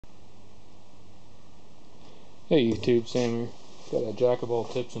Hey YouTube, Sam here. Got a jack of all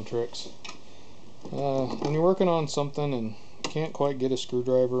tips and tricks. When you're working on something and can't quite get a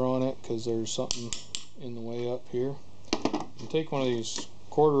screwdriver on it because there's something in the way up here, you take one of these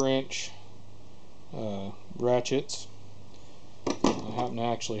 1/4 inch ratchets. I happen to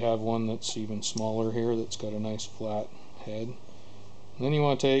actually have one that's even smaller here that's got a nice flat head. And then you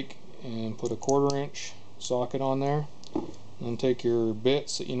want to take and put a 1/4 inch socket on there. And then take your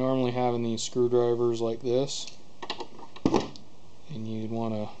bits that you normally have in these screwdrivers like this, and you'd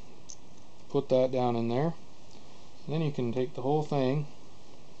want to put that down in there. And then you can take the whole thing,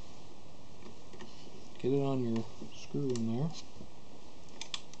 get it on your screw in there,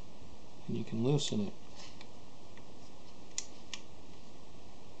 and you can loosen it.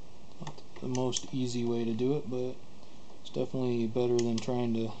 Not the most easy way to do it, but it's definitely better than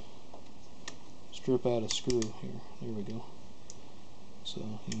trying to strip out a screw here. There we go. So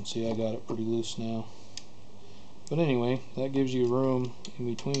you can see I got it pretty loose now. But anyway, that gives you room in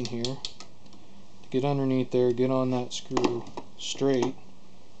between here to get underneath there, get on that screw straight,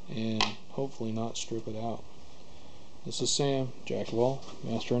 and hopefully not strip it out. This is Sam, Jack of all,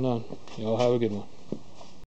 Master of none. Y'all have a good one.